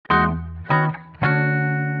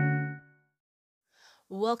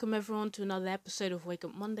Welcome everyone to another episode of Wake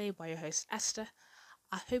Up Monday by your host Esther.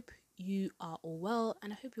 I hope you are all well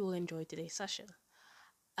and I hope you will enjoy today's session.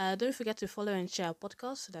 Don't forget to follow and share our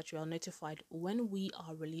podcast so that you are notified when we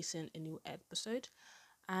are releasing a new episode.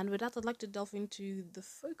 And with that, I'd like to delve into the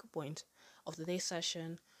focal point of today's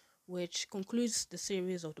session, which concludes the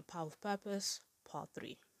series of The Power of Purpose, Part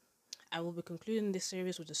 3. I will be concluding this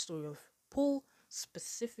series with the story of Paul,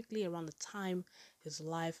 specifically around the time his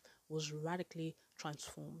life was radically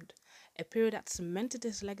transformed, a period that cemented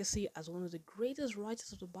his legacy as one of the greatest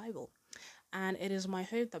writers of the Bible. And it is my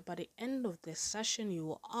hope that by the end of this session, you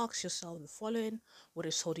will ask yourself the following: what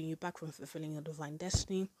is holding you back from fulfilling your divine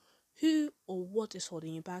destiny? Who or what is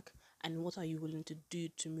holding you back? And what are you willing to do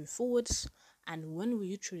to move forwards? And when will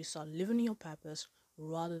you truly start living in your purpose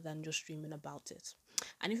rather than just dreaming about it?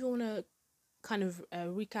 And if you want to kind of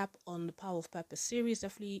recap on the Power of Purpose series,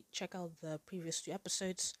 definitely check out the previous two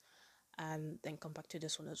episodes and then come back to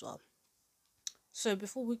this one as well. So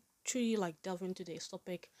before we truly delve into today's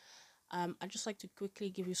topic, I'd just like to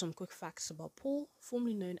quickly give you some quick facts about Paul,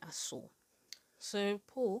 formerly known as Saul. So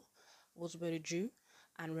Paul was both a Jew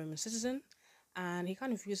and Roman citizen, and he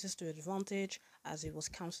kind of used this to advantage as he was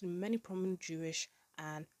counseling many prominent Jewish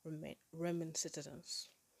and Roman citizens.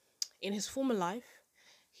 In his former life,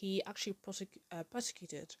 he actually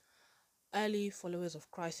persecuted early followers of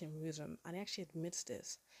Christ in Jerusalem, and he actually admits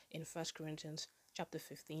this in 1 Corinthians chapter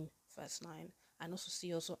 15 verse 9, and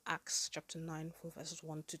also Acts chapter 9 from verses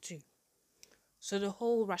 1 to 2. So the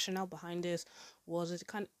whole rationale behind this was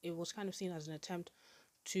it was kind of seen as an attempt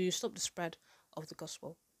to stop the spread of the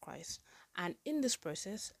gospel of Christ. And in this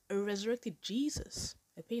process, a resurrected Jesus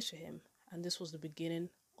appears to him, and this was the beginning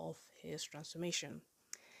of his transformation.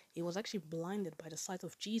 He was actually blinded by the sight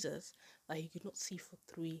of Jesus that he could not see for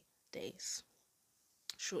 3 days.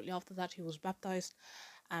 Shortly after that, he was baptized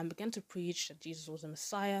and began to preach that Jesus was the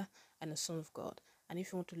Messiah and the Son of God. And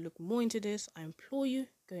if you want to look more into this, I implore you,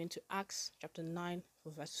 go into Acts chapter 9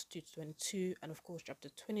 from verses 2 to 22, and of course chapter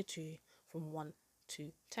 22 from 1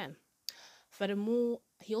 to 10. Furthermore,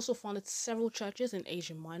 he also founded several churches in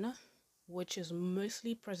Asia Minor, which is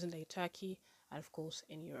mostly present-day Turkey, and of course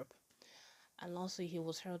in Europe. And lastly, he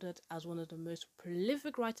was heralded as one of the most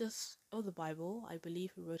prolific writers of the Bible. I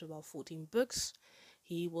believe he wrote about 14 books.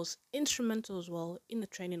 He was instrumental as well in the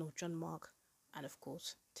training of John Mark and, of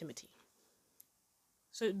course, Timothy.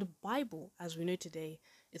 So the Bible, as we know today,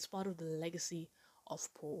 is part of the legacy of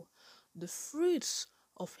Paul. The fruits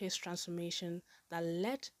of his transformation that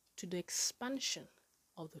led to the expansion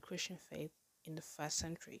of the Christian faith in the first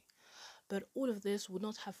century. But all of this would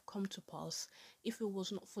not have come to pass if it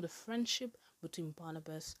was not for the friendship between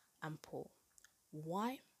Barnabas and Paul.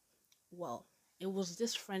 Why? Well, it was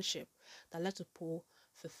this friendship that led to Paul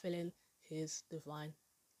fulfilling his divine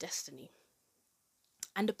destiny.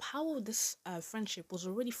 And the power of this friendship was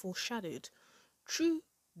already foreshadowed through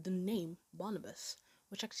the name Barnabas,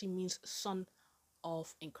 which actually means son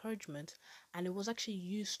of encouragement, and it was actually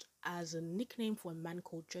used as a nickname for a man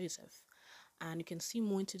called Joseph. And you can see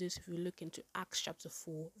more into this if you look into Acts chapter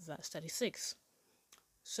 4 verse 36.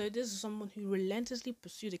 So this is someone who relentlessly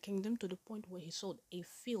pursued the kingdom to the point where he sold a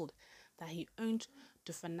field that he owned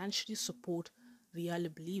to financially support the early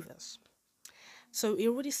believers. So it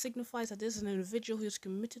already signifies that this is an individual who is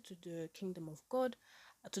committed to the kingdom of God,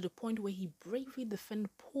 to the point where he bravely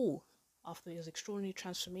defended Paul after his extraordinary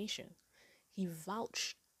transformation. He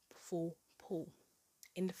vouched for Paul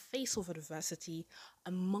in the face of adversity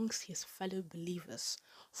amongst his fellow believers,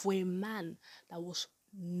 for a man that was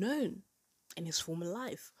known in his former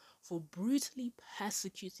life for brutally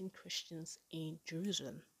persecuting Christians in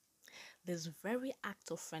Jerusalem. This very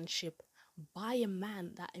act of friendship by a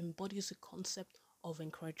man that embodies the concept of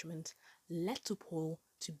encouragement led to Paul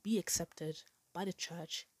to be accepted by the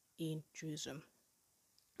church in Jerusalem.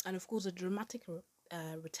 And of course, a dramatic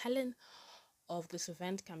retelling of this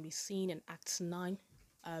event can be seen in Acts 9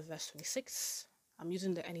 verse 26. I'm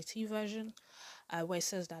using the NET version, where it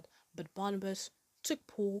says that, but Barnabas took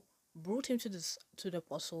Paul, brought him to the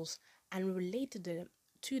apostles, and related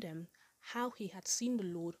to them how he had seen the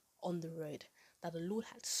Lord on the road, that the Lord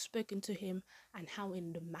had spoken to him, and how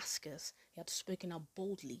in Damascus he had spoken out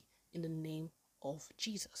boldly in the name of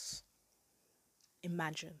Jesus.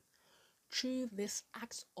 Imagine, through this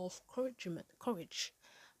act of courage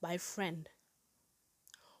by a friend,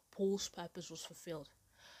 Paul's purpose was fulfilled,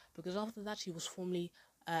 because after that he was formally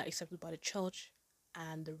accepted by the church,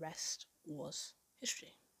 and the rest was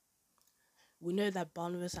history. We know that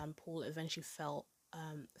Barnabas and Paul eventually fell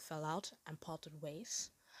out and parted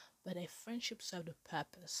ways, but their friendship served a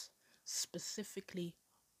purpose, specifically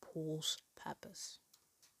Paul's purpose.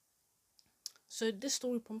 So this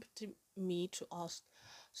story prompted me to ask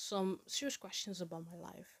some serious questions about my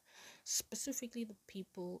life, specifically the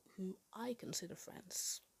people who I consider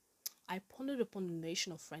friends. I pondered upon the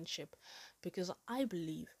notion of friendship because I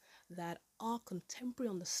believe that our contemporary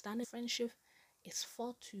understanding of friendship is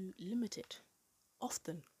far too limited,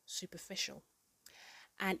 often superficial.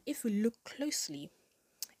 And if we look closely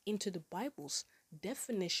into the Bible's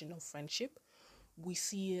definition of friendship, we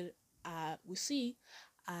see it as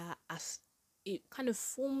it kind of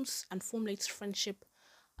forms and formulates friendship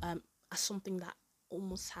as something that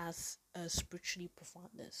almost has a spiritually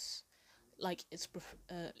profoundness. Like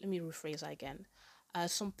let me rephrase that again.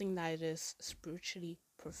 Something that is spiritually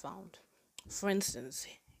profound. For instance,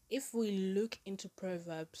 if we look into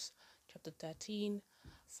Proverbs chapter 13,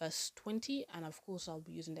 verse 20, and of course I'll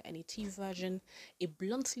be using the NET version, it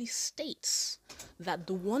bluntly states that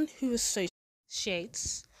the one who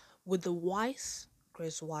associates with the wise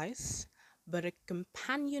grows wise, but a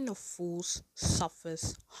companion of fools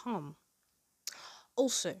suffers harm.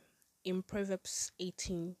 Also, in Proverbs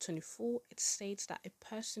 18:24, it states that a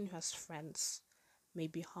person who has friends may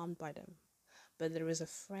be harmed by them, but there is a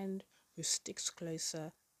friend who sticks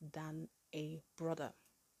closer than a brother.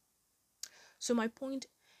 So, my point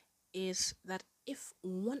is that if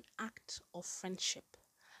one act of friendship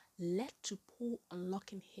led to Paul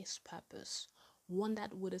unlocking his purpose, one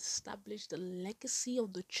that would establish the legacy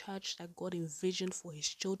of the church that God envisioned for his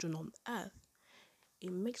children on earth,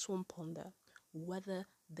 it makes one ponder whether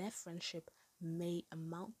their friendship may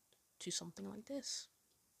amount to something like this.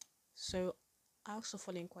 So I ask the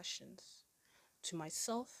following questions to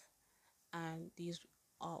myself, and these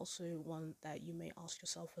are also one that you may ask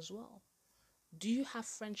yourself as well. Do you have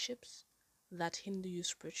friendships that hinder you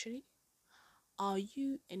spiritually? Are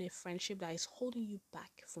you in a friendship that is holding you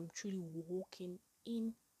back from truly walking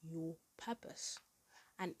in your purpose?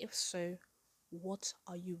 And if so, what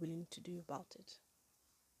are you willing to do about it?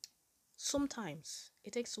 Sometimes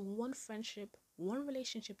it takes one friendship, one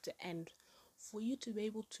relationship to end for you to be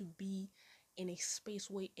able to be in a space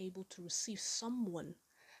where you're able to receive someone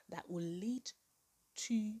that will lead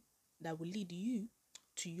to that will lead you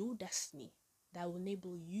to your destiny, that will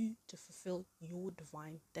enable you to fulfill your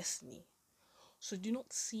divine destiny. So do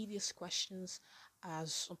not see these questions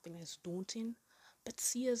as something that's daunting, but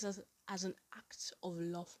see it as an act of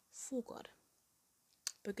love for God.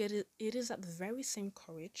 Because it is that very same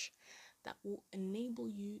courage that will enable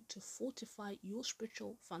you to fortify your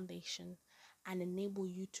spiritual foundation and enable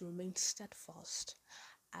you to remain steadfast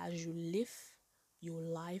as you live your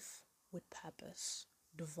life with purpose,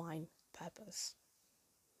 divine purpose.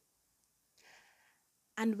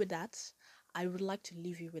 And with that, I would like to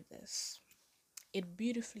leave you with this. It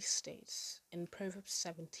beautifully states in Proverbs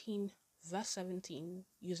 17, verse 17,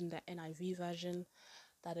 using the NIV version,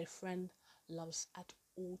 that a friend loves at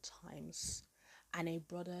all times and a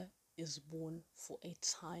brother is born for a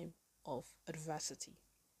time of adversity.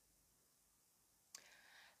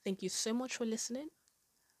 Thank you so much for listening,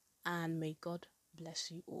 and may God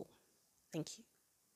bless you all. Thank you.